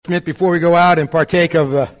nourishment before we go out and partake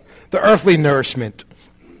of the earthly nourishment.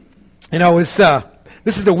 You know, this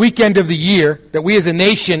is the weekend of the year that we as a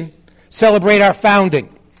nation celebrate our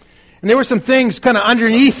founding. And there were some things kind of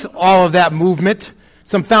underneath all of that movement,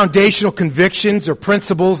 some foundational convictions or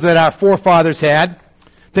principles that our forefathers had.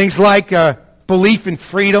 Things like belief in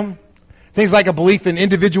freedom, things like a belief in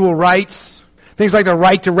individual rights, things like the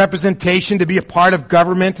right to representation, to be a part of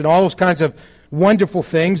government, and all those kinds of wonderful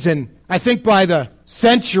things. And I think by the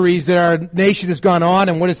centuries that our nation has gone on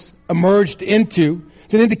and what it's emerged into,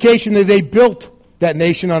 it's an indication that they built that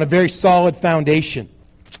nation on a very solid foundation.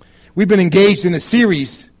 We've been engaged in a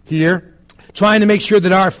series here trying to make sure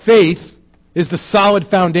that our faith is the solid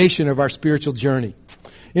foundation of our spiritual journey.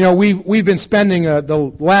 You know, we've been spending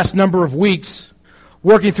the last number of weeks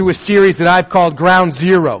working through a series that I've called Ground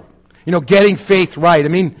Zero. You know, getting faith right. I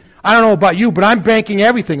mean, I don't know about you, but I'm banking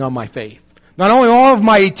everything on my faith. Not only all of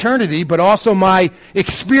my eternity, but also my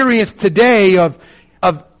experience today of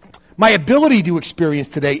my ability to experience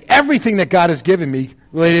today everything that God has given me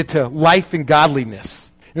related to life and godliness.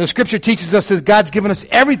 You know, Scripture teaches us that God's given us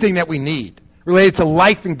everything that we need related to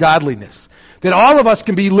life and godliness. That all of us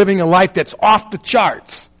can be living a life that's off the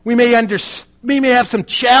charts. We may have some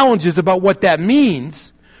challenges about what that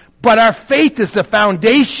means, but our faith is the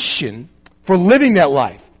foundation for living that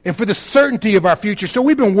life and for the certainty of our future. So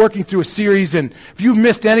we've been working through a series, and if you've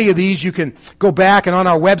missed any of these, you can go back, and on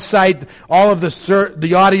our website, all of the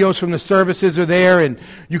audios from the services are there, and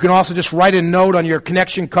you can also just write a note on your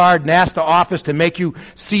connection card and ask the office to make you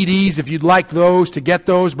CDs if you'd like those, to get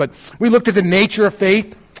those. But we looked at the nature of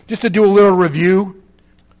faith, just to do a little review.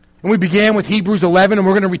 And we began with Hebrews 11, and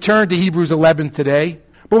we're going to return to Hebrews 11 today.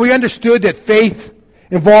 But we understood that faith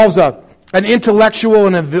involves an intellectual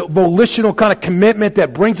and a volitional kind of commitment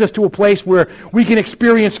that brings us to a place where we can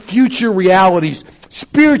experience future realities,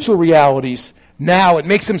 spiritual realities now. It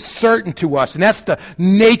makes them certain to us, and that's the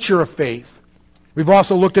nature of faith. We've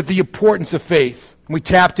also looked at the importance of faith. We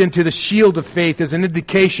tapped into the shield of faith as an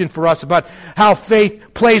indication for us about how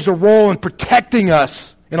faith plays a role in protecting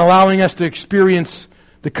us and allowing us to experience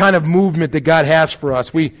the kind of movement that God has for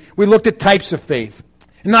us. We looked at types of faith.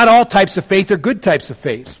 And not all types of faith are good types of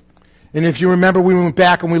faith. And if you remember, we went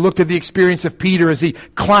back and we looked at the experience of Peter as he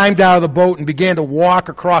climbed out of the boat and began to walk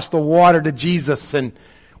across the water to Jesus. And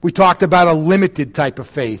we talked about a limited type of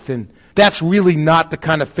faith. And that's really not the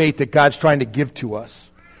kind of faith that God's trying to give to us.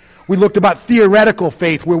 We looked about theoretical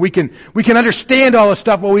faith, where we can understand all this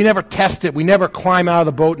stuff, but we never test it. We never climb out of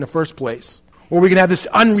the boat in the first place. Or we can have this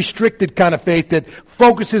unrestricted kind of faith that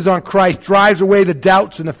focuses on Christ, drives away the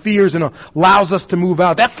doubts and the fears, and allows us to move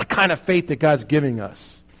out. That's the kind of faith that God's giving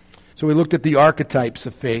us. So we looked at the archetypes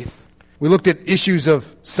of faith. We looked at issues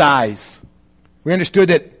of size. We understood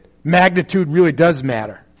that magnitude really does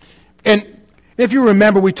matter. And if you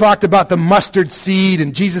remember, we talked about the mustard seed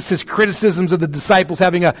and Jesus' criticisms of the disciples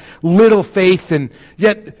having a little faith. And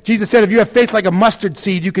yet Jesus said, if you have faith like a mustard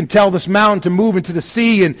seed, you can tell this mountain to move into the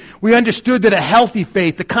sea. And we understood that a healthy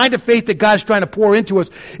faith, the kind of faith that God's trying to pour into us,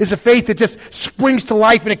 is a faith that just springs to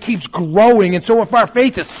life and it keeps growing. And so if our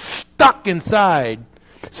faith is stuck inside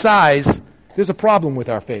size, there's a problem with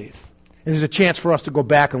our faith. And there's a chance for us to go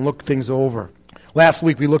back and look things over. Last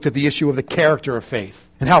week we looked at the issue of the character of faith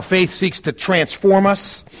and how faith seeks to transform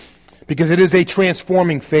us, because it is a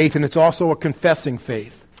transforming faith and it's also a confessing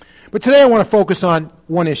faith. But today I want to focus on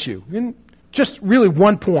one issue, and just really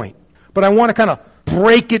one point. But I want to kind of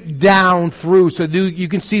break it down through so you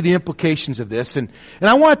can see the implications of this. And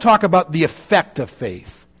I want to talk about the effect of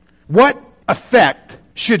faith. What effect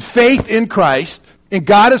should faith in Christ and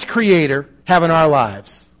God as Creator have in our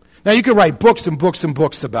lives? Now, you can write books and books and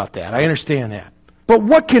books about that. I understand that. But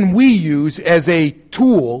what can we use as a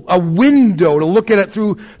tool, a window to look at it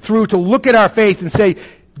through to look at our faith and say,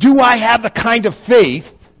 do I have the kind of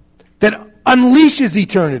faith that unleashes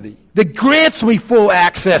eternity, that grants me full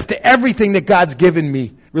access to everything that God's given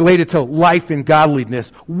me related to life and godliness?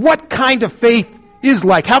 What kind of faith is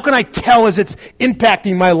like? How can I tell as it's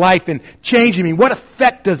impacting my life and changing me? What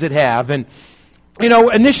effect does it have? And you know,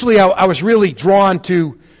 initially I was really drawn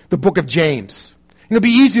to the book of James. It'd be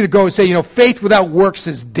easy to go and say, faith without works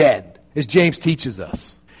is dead, as James teaches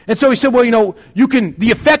us. And so he said, well,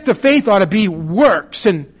 the effect of faith ought to be works.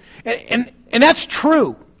 And that's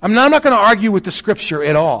true. I'm not going to argue with the Scripture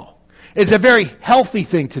at all. It's a very healthy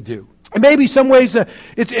thing to do. And maybe some ways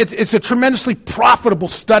it's a tremendously profitable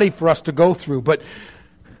study for us to go through. But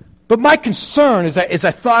my concern as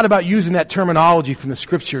I thought about using that terminology from the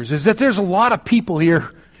Scriptures is that there's a lot of people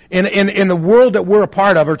here in the world that we're a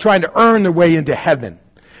part of are trying to earn their way into heaven.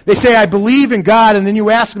 They say, I believe in God, and then you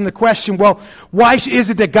ask them the question, well, why is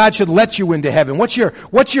it that God should let you into heaven? What's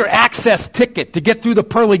your access ticket to get through the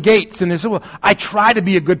pearly gates? And they say, well, I try to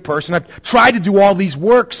be a good person. I've tried to do all these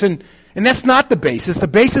works, and that's not the basis. The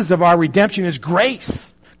basis of our redemption is grace.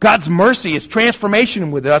 God's mercy is transformation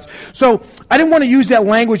with us. So I didn't want to use that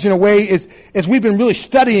language in a way as we've been really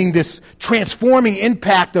studying this transforming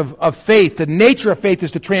impact of faith. The nature of faith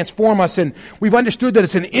is to transform us, and we've understood that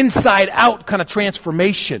it's an inside-out kind of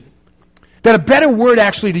transformation. That a better word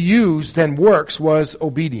actually to use than works was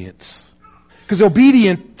obedience. Because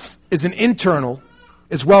obedience is an internal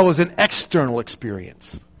as well as an external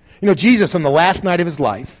experience. You know, Jesus, on the last night of his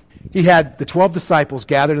life, he had the 12 disciples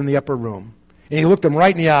gathered in the upper room. And he looked them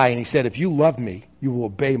right in the eye and he said, if you love me, you will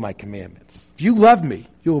obey my commandments. If you love me,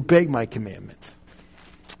 you'll obey my commandments.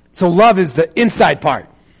 So love is the inside part.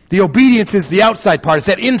 The obedience is the outside part. It's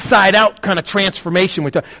that inside-out kind of transformation.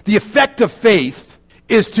 The effect of faith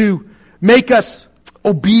is to make us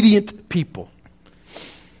obedient people.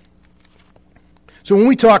 So when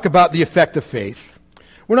we talk about the effect of faith,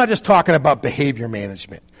 we're not just talking about behavior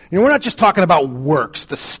management. You know, we're not just talking about works,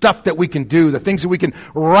 the stuff that we can do, the things that we can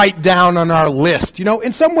write down on our list. You know,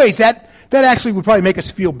 in some ways that actually would probably make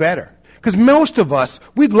us feel better. Because most of us,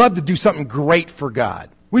 we'd love to do something great for God.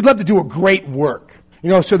 We'd love to do a great work. You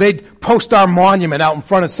know, so they'd post our monument out in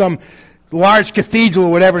front of some large cathedral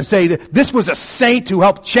or whatever and say that this was a saint who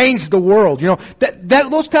helped change the world. You know,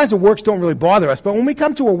 those kinds of works don't really bother us. But when we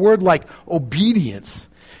come to a word like obedience,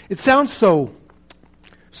 it sounds so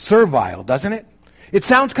servile, doesn't it? It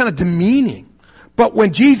sounds kind of demeaning. But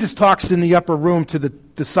when Jesus talks in the upper room to the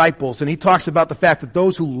disciples, and he talks about the fact that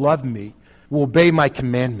those who love me will obey my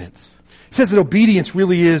commandments, he says that obedience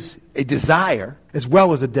really is a desire as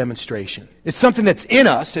well as a demonstration. It's something that's in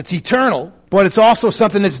us, it's eternal, but it's also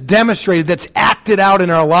something that's demonstrated, that's acted out in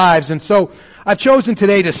our lives. And so I've chosen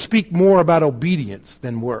today to speak more about obedience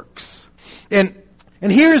than works.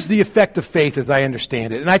 And here's the effect of faith as I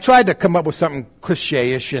understand it. And I tried to come up with something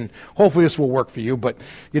cliche-ish, and hopefully this will work for you. But,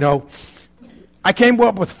 you know, I came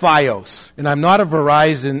up with FiOS, and I'm not a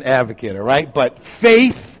Verizon advocate, all right? But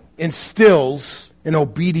faith instills an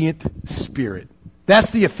obedient spirit. That's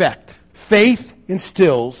the effect. Faith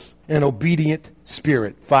instills an obedient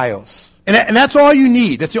spirit, FiOS. And that's all you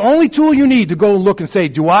need. That's the only tool you need to go look and say,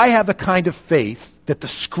 do I have the kind of faith that the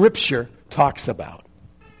Scripture talks about?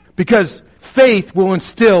 Because faith will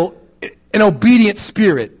instill an obedient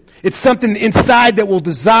spirit. It's something inside that we'll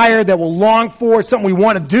desire, that we'll long for. It's something we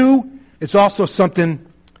want to do. It's also something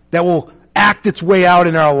that will act its way out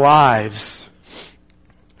in our lives.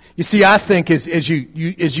 You see, I think as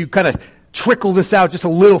you kind of trickle this out just a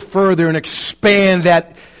little further and expand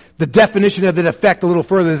the definition of that effect a little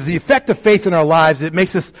further, the effect of faith in our lives, it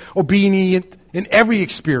makes us obedient in every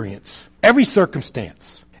experience, every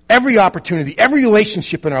circumstance. Every opportunity, every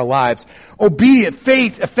relationship in our lives. Obedient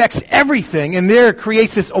faith affects everything, and there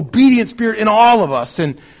creates this obedient spirit in all of us.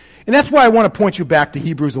 And that's why I want to point you back to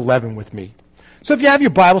Hebrews 11 with me. So if you have your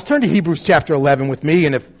Bibles, turn to Hebrews chapter 11 with me,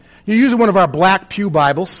 and if you're using one of our black pew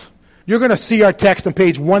Bibles, you're going to see our text on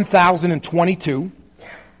page 1022.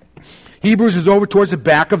 Hebrews is over towards the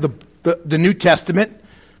back of the New Testament,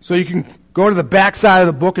 so you can go to the back side of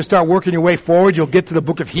the book and start working your way forward. You'll get to the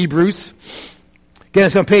book of Hebrews. Again,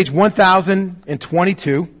 it's on page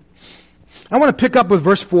 1022. I want to pick up with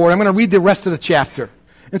verse 4. I'm going to read the rest of the chapter.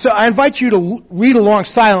 And so I invite you to read along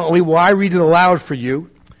silently while I read it aloud for you.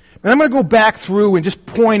 And I'm going to go back through and just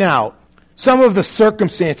point out some of the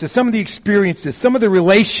circumstances, some of the experiences, some of the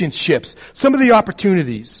relationships, some of the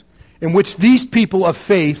opportunities in which these people of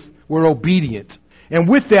faith were obedient. And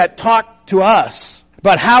with that, talk to us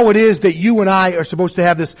about how it is that you and I are supposed to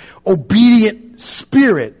have this obedient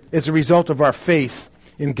spirit as a result of our faith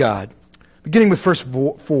in God. Beginning with verse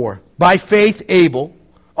 4. By faith, Abel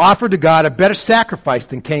offered to God a better sacrifice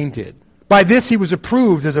than Cain did. By this he was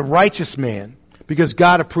approved as a righteous man, because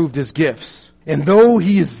God approved his gifts. And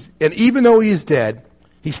even though he is dead,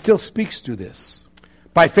 he still speaks to this.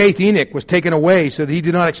 By faith, Enoch was taken away so that he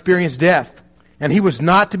did not experience death. And he was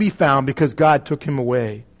not to be found because God took him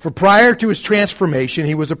away. For prior to his transformation,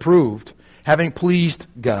 he was approved, having pleased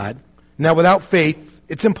God. Now without faith,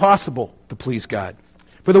 it's impossible to please God.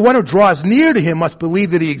 For the one who draws near to him must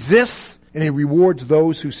believe that he exists, and he rewards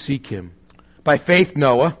those who seek him. By faith,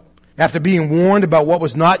 Noah, after being warned about what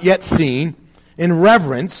was not yet seen, in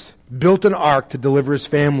reverence, built an ark to deliver his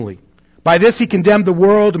family. By this he condemned the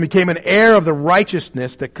world and became an heir of the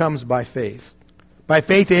righteousness that comes by faith. By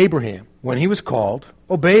faith, Abraham, when he was called,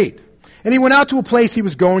 obeyed. And he went out to a place he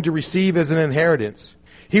was going to receive as an inheritance.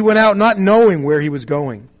 He went out not knowing where he was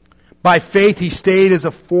going. By faith he stayed as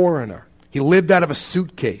a foreigner He lived out of a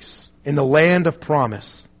suitcase in the land of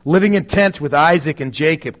promise, living in tents with Isaac and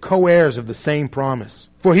Jacob, co-heirs of the same promise.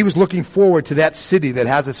 For he was looking forward to that city that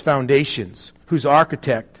has its foundations, whose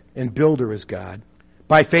architect and builder is God.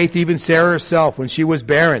 By faith, even Sarah herself, when she was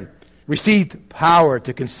barren, received power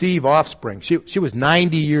to conceive offspring. She was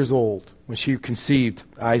 90 years old when she conceived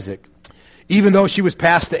Isaac, even though she was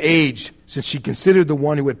past the age, since she considered the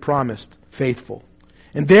one who had promised faithful.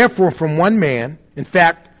 And therefore, from one man, in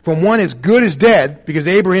fact, from one as good as dead, because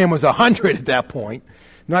Abraham was 100 at that point,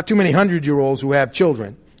 not too many 100-year-olds who have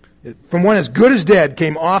children, from one as good as dead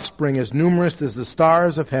came offspring as numerous as the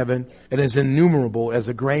stars of heaven and as innumerable as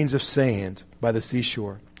the grains of sand by the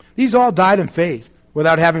seashore. These all died in faith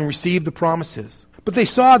without having received the promises. But they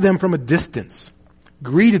saw them from a distance,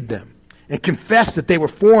 greeted them, and confessed that they were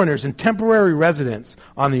foreigners and temporary residents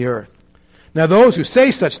on the earth. Now those who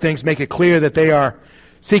say such things make it clear that they are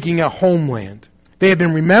seeking a homeland. They had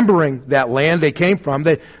been remembering that land they came from.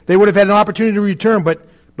 They would have had an opportunity to return, but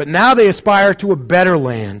now they aspire to a better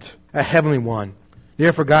land, a heavenly one.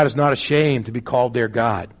 Therefore God is not ashamed to be called their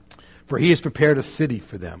God, for he has prepared a city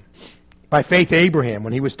for them. By faith Abraham,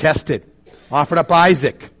 when he was tested, offered up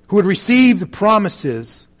Isaac, who had received the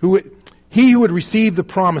promises, he who had received the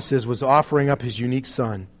promises was offering up his unique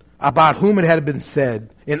son, about whom it had been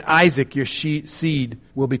said, in Isaac your seed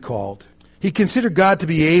will be called. He considered God to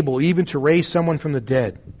be able even to raise someone from the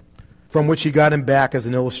dead, from which he got him back as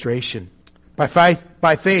an illustration. By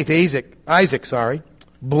faith, Isaac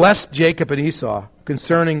blessed Jacob and Esau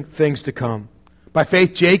concerning things to come. By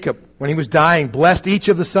faith, Jacob, when he was dying, blessed each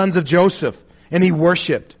of the sons of Joseph, and he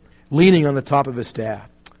worshipped, leaning on the top of his staff.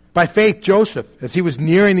 By faith, Joseph, as he was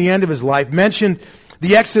nearing the end of his life, mentioned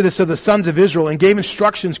the exodus of the sons of Israel and gave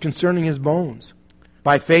instructions concerning his bones.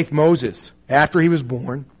 By faith, Moses, after he was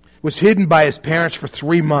born, was hidden by his parents for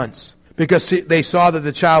 3 months because they saw that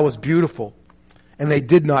the child was beautiful, and they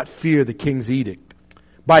did not fear the king's edict.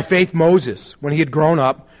 By faith, Moses, when he had grown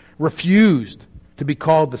up, refused to be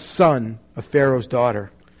called the son of Pharaoh's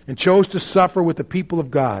daughter and chose to suffer with the people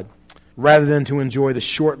of God rather than to enjoy the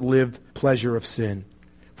short-lived pleasure of sin.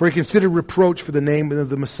 For he considered reproach for the name of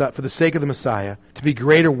the Messiah, for the sake of the Messiah, to be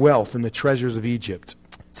greater wealth than the treasures of Egypt,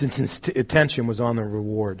 since his attention was on the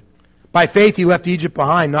reward. By faith he left Egypt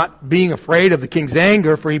behind, not being afraid of the king's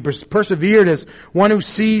anger, for he persevered as one who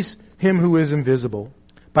sees him who is invisible.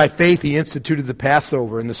 By faith he instituted the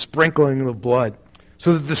Passover and the sprinkling of blood,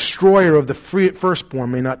 so that the destroyer of the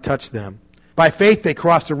firstborn may not touch them. By faith they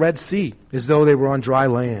crossed the Red Sea, as though they were on dry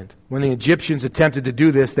land. When the Egyptians attempted to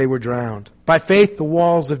do this, they were drowned. By faith the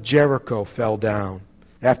walls of Jericho fell down,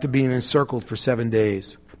 after being encircled for 7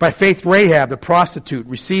 days. By faith Rahab the prostitute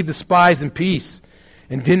received the spies in peace,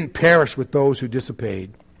 and didn't perish with those who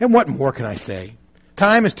disobeyed. And what more can I say?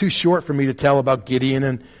 Time is too short for me to tell about Gideon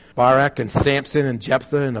and Barak and Samson and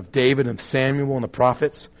Jephthah and of David and Samuel and the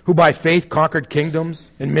prophets, who by faith conquered kingdoms,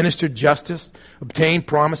 administered justice, obtained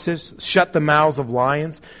promises, shut the mouths of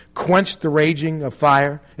lions, quenched the raging of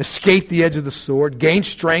fire, escaped the edge of the sword, gained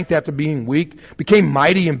strength after being weak, became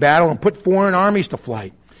mighty in battle, and put foreign armies to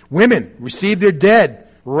flight. Women received their dead,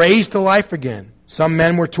 raised to life again. Some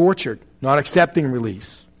men were tortured, not accepting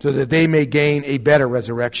release, so that they may gain a better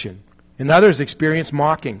resurrection. And others experienced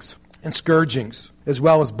mockings and scourgings, as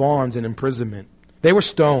well as bonds and imprisonment. They were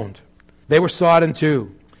stoned. They were sawed in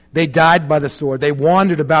two. They died by the sword. They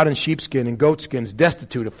wandered about in sheepskin and goatskins,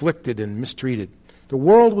 destitute, afflicted, and mistreated. The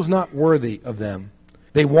world was not worthy of them.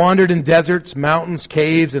 They wandered in deserts, mountains,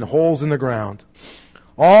 caves, and holes in the ground.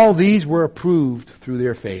 All these were approved through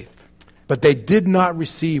their faith. But they did not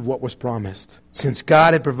receive what was promised, since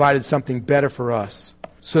God had provided something better for us,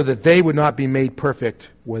 so that they would not be made perfect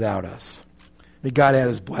without us. May God add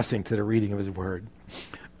his blessing to the reading of his word.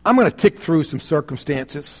 I'm going to tick through some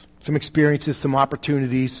circumstances, some experiences, some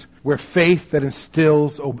opportunities where faith that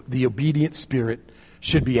instills the obedient spirit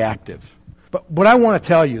should be active. But what I want to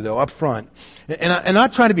tell you, though, up front, and I'm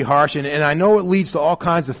not trying to be harsh, and I know it leads to all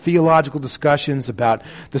kinds of theological discussions about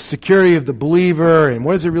the security of the believer and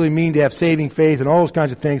what does it really mean to have saving faith and all those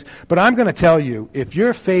kinds of things. But I'm going to tell you, if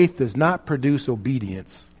your faith does not produce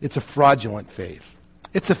obedience, it's a fraudulent faith.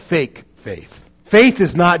 It's a fake faith. Faith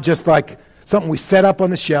is not just like something we set up on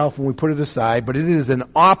the shelf and we put it aside, but it is an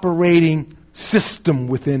operating system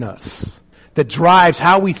within us that drives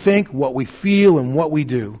how we think, what we feel, and what we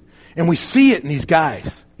do. And we see it in these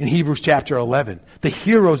guys in Hebrews chapter 11, the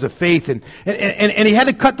heroes of faith. And he had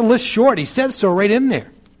to cut the list short. He said so right in there.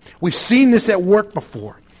 We've seen this at work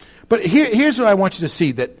before. But here's what I want you to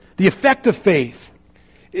see, that the effect of faith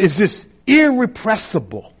is this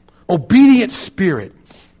irrepressible, obedient spirit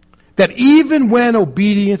that even when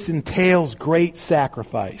obedience entails great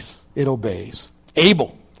sacrifice, it obeys.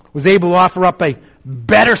 Abel was able to offer up a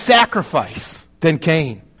better sacrifice than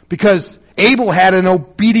Cain because Abel had an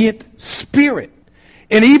obedient spirit.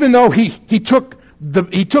 And even though he took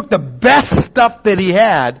the best stuff that he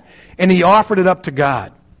had and he offered it up to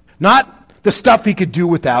God. Not the stuff he could do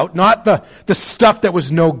without, not the stuff that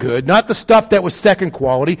was no good, not the stuff that was second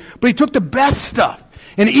quality, but he took the best stuff.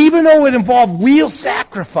 And even though it involved real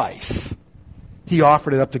sacrifice, he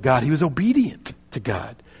offered it up to God. He was obedient to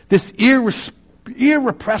God. This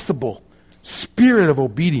irrepressible spirit of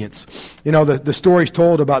obedience. You know, the story's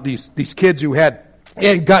told about these kids who had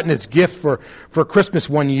gotten its gift for Christmas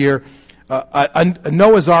one year, a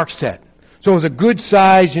Noah's Ark set. So it was a good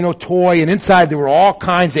size, toy, and inside there were all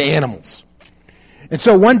kinds of animals. And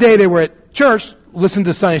so one day they were at church, listened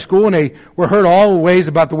to Sunday school, and they were heard all the ways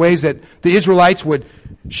about the ways that the Israelites would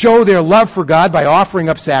show their love for God by offering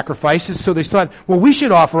up sacrifices. So they thought, well, we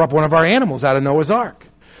should offer up one of our animals out of Noah's Ark.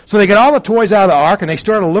 So they got all the toys out of the ark, and they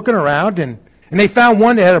started looking around, and they found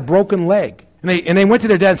one that had a broken leg. And they went to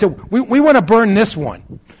their dad and said, we want to burn this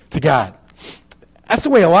one to God. That's the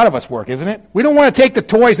way a lot of us work, isn't it? We don't want to take the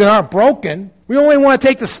toys that aren't broken. We only want to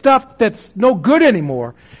take the stuff that's no good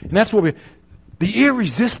anymore. And that's what the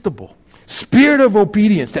irresistible spirit of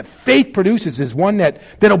obedience that faith produces is one that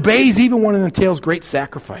obeys even when it entails great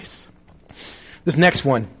sacrifice. This next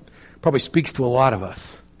one probably speaks to a lot of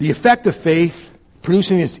us. The effect of faith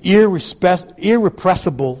producing this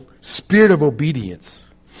irrepressible spirit of obedience.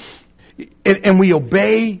 And we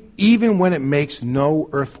obey even when it makes no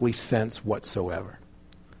earthly sense whatsoever.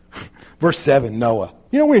 Verse 7, Noah.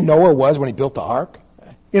 You know where Noah was when he built the ark?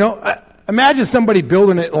 Imagine somebody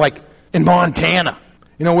building it like in Montana,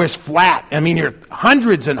 where it's flat. I mean, you're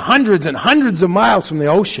hundreds and hundreds and hundreds of miles from the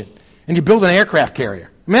ocean, and you build an aircraft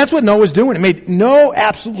carrier. I mean, that's what Noah's doing. It made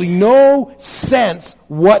absolutely no sense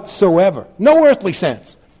whatsoever. No earthly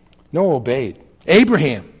sense. Noah obeyed.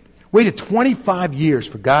 Abraham waited 25 years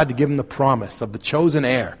for God to give him the promise of the chosen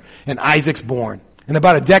heir, and Isaac's born. And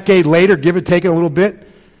about a decade later, give or take a little bit,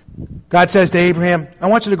 God says to Abraham, I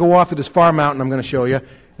want you to go off to this far mountain I'm going to show you,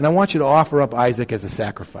 and I want you to offer up Isaac as a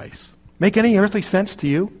sacrifice. Make any earthly sense to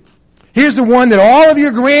you? Here's the one that all of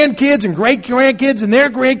your grandkids and great-grandkids and their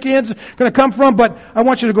grandkids are going to come from, but I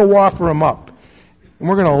want you to go offer him up. And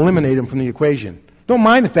we're going to eliminate him from the equation. Don't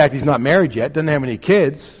mind the fact he's not married yet, doesn't have any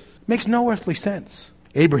kids. Makes no earthly sense.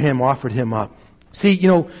 Abraham offered him up. See,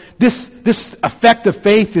 this effect of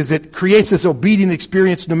faith is it creates this obedient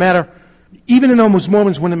experience no matter, even in those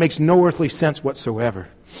moments when it makes no earthly sense whatsoever.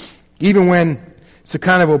 Even when it's a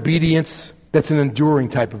kind of obedience that's an enduring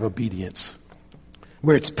type of obedience.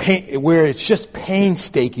 Where it's just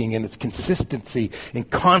painstaking in its consistency and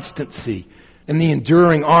constancy and the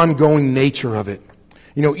enduring, ongoing nature of it.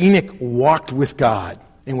 Enoch walked with God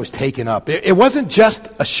and was taken up. It wasn't just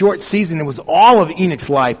a short season, it was all of Enoch's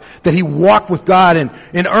life that he walked with God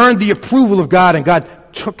and earned the approval of God, and God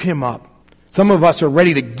took him up. Some of us are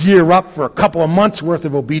ready to gear up for a couple of months' worth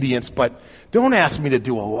of obedience, but don't ask me to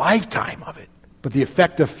do a lifetime of it. But the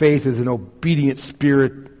effect of faith is an obedient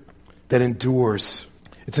spirit that endures.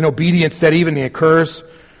 It's an obedience that even occurs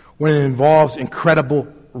when it involves incredible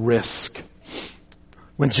risk.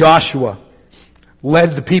 When Joshua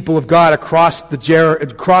led the people of God across the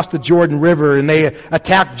Jordan River and they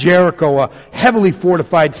attacked Jericho, a heavily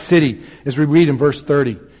fortified city, as we read in verse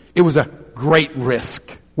 30, it was a great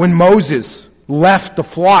risk. When Moses left the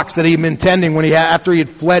flocks that he had been tending after he had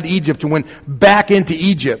fled Egypt and went back into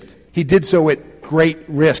Egypt, he did so at great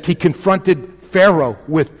risk. He confronted Pharaoh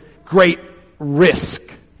with great risk.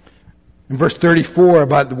 In verse 34,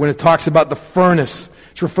 when it talks about the furnace,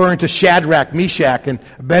 it's referring to Shadrach, Meshach, and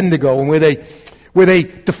Abednego, and where they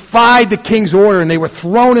defied the king's order and they were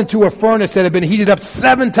thrown into a furnace that had been heated up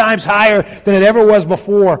 7 times higher than it ever was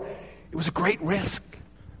before. It was a great risk.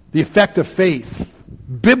 The effect of faith,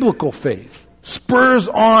 biblical faith, spurs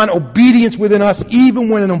on obedience within us even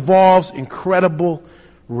when it involves incredible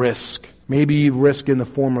risk. Maybe risk in the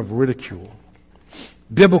form of ridicule.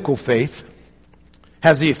 Biblical faith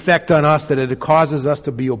has the effect on us that it causes us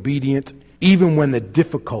to be obedient even when the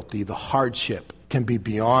difficulty, the hardship, can be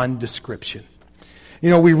beyond description.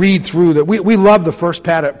 We read through that. We love the first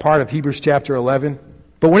part of Hebrews chapter 11.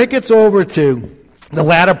 But when it gets over to the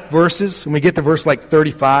latter verses, when we get to verse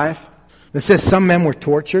 35, it says some men were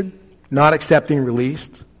tortured, not accepting release,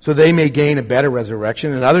 so they may gain a better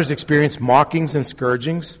resurrection, and others experienced mockings and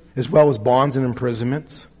scourgings, as well as bonds and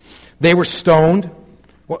imprisonments. They were stoned.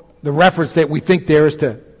 The reference that we think there is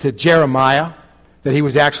to Jeremiah, that he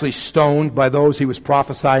was actually stoned by those he was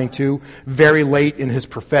prophesying to very late in his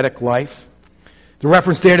prophetic life. The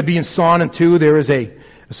reference there to being sawn in two, there is a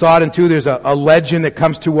Sawed in two, there's a legend that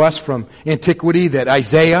comes to us from antiquity that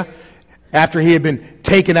Isaiah, after he had been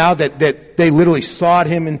taken out, that they literally sawed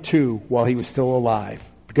him in two while he was still alive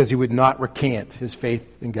because he would not recant his faith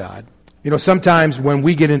in God. You know, sometimes when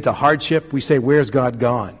we get into hardship, we say, where's God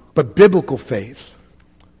gone? But biblical faith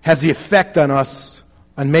has the effect on us,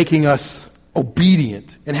 on making us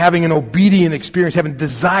obedient and having an obedient experience, having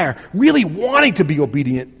desire, really wanting to be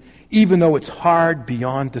obedient, even though it's hard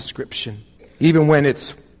beyond description. Even when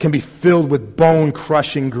it can be filled with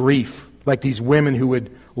bone-crushing grief, like these women who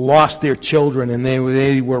had lost their children and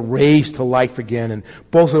they were raised to life again. And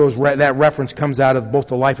both of those, that reference comes out of both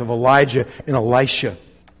the life of Elijah and Elisha.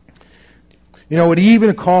 You know, it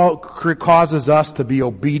even causes us to be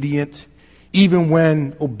obedient, even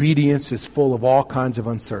when obedience is full of all kinds of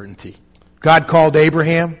uncertainty. God called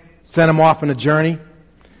Abraham, sent him off on a journey,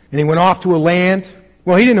 and he went off to a land.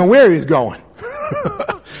 Well, he didn't know where he was going.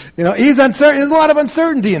 You know, he's uncertain. There's a lot of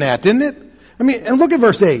uncertainty in that, didn't it? I mean, and look at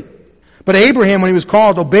verse 8. But Abraham, when he was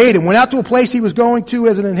called, obeyed and went out to a place he was going to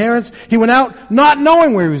as an inheritance. He went out not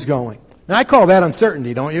knowing where he was going. And I call that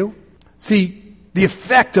uncertainty, don't you? See, the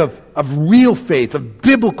effect of real faith, of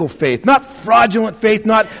biblical faith, not fraudulent faith,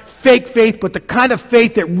 not fake faith, but the kind of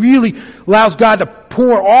faith that really allows God to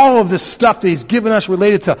pour all of this stuff that He's given us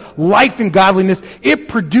related to life and godliness. It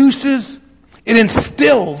produces, it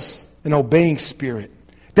instills an obeying spirit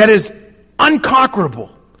that is unconquerable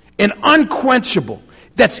and unquenchable,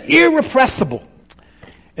 that's irrepressible.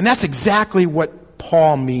 And that's exactly what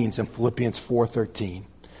Paul means in Philippians 4:13.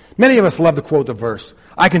 Many of us love to quote the verse,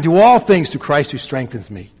 I can do all things through Christ who strengthens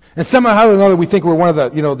me. And somehow or another we think we're one of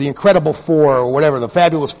the, the incredible four or whatever, the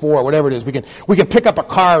fabulous four or whatever it is. We can pick up a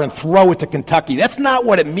car and throw it to Kentucky. That's not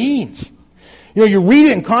what it means. You read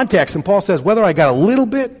it in context and Paul says, whether I got a little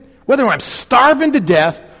bit, whether I'm starving to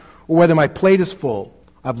death, or whether my plate is full,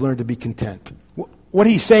 I've learned to be content. What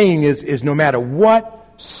he's saying is no matter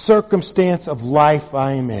what circumstance of life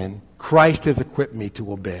I am in, Christ has equipped me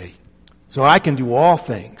to obey. So I can do all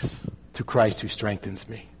things through Christ who strengthens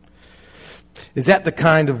me. Is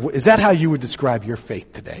that how you would describe your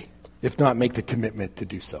faith today? If not, make the commitment to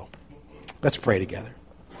do so. Let's pray together.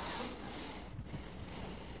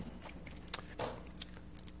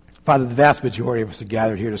 Father, the vast majority of us are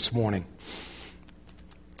gathered here this morning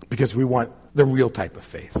because we want the real type of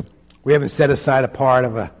faith. We haven't set aside a part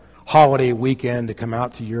of a holiday weekend to come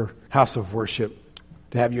out to your house of worship,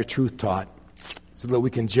 to have your truth taught, so that we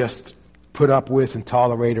can just put up with and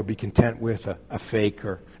tolerate or be content with a fake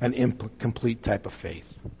or an incomplete type of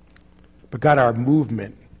faith. But God, our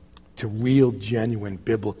movement to real, genuine,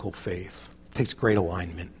 biblical faith takes great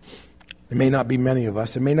alignment. There may not be many of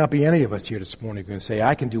us, there may not be any of us here this morning who can say,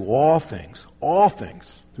 I can do all things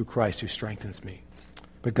through Christ who strengthens me.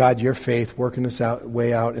 But God, your faith working this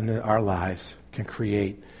way out in our lives can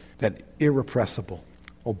create that irrepressible,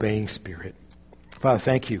 obeying spirit. Father,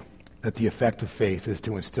 thank you that the effect of faith is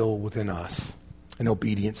to instill within us an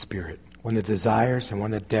obedient spirit, one that desires and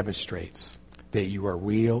one that demonstrates that you are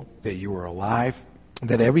real, that you are alive,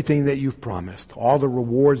 that everything that you've promised, all the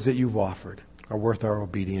rewards that you've offered, are worth our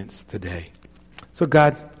obedience today. So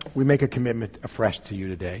God, we make a commitment afresh to you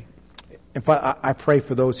today. And I pray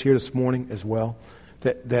for those here this morning as well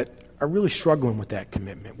that are really struggling with that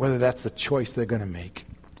commitment, whether that's the choice they're going to make.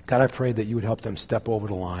 God, I pray that you would help them step over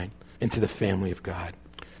the line into the family of God.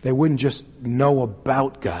 They wouldn't just know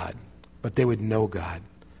about God, but they would know God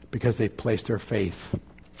because they placed their faith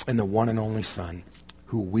in the one and only Son,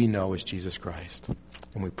 who we know is Jesus Christ.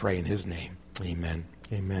 And we pray in his name. Amen.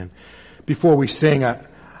 Amen. Before we sing, I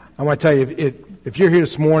want to tell you, if you're here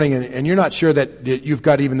this morning and you're not sure that you've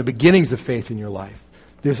got even the beginnings of faith in your life,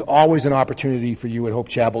 there's always an opportunity for you at Hope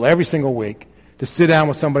Chapel every single week to sit down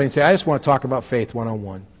with somebody and say, I just want to talk about faith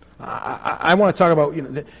one-on-one. I want to talk about,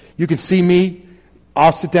 you can see me.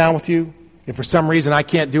 I'll sit down with you. If for some reason I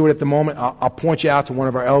can't do it at the moment, I'll point you out to one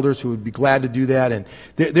of our elders who would be glad to do that. And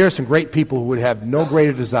there are some great people who would have no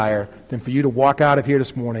greater desire than for you to walk out of here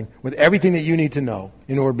this morning with everything that you need to know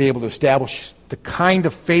in order to be able to establish the kind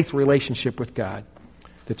of faith relationship with God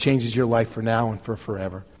that changes your life for now and for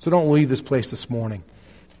forever. So don't leave this place this morning,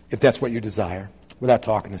 if that's what you desire, without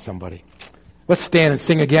talking to somebody. Let's stand and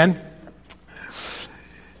sing again.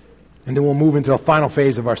 And then we'll move into the final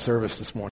phase of our service this morning.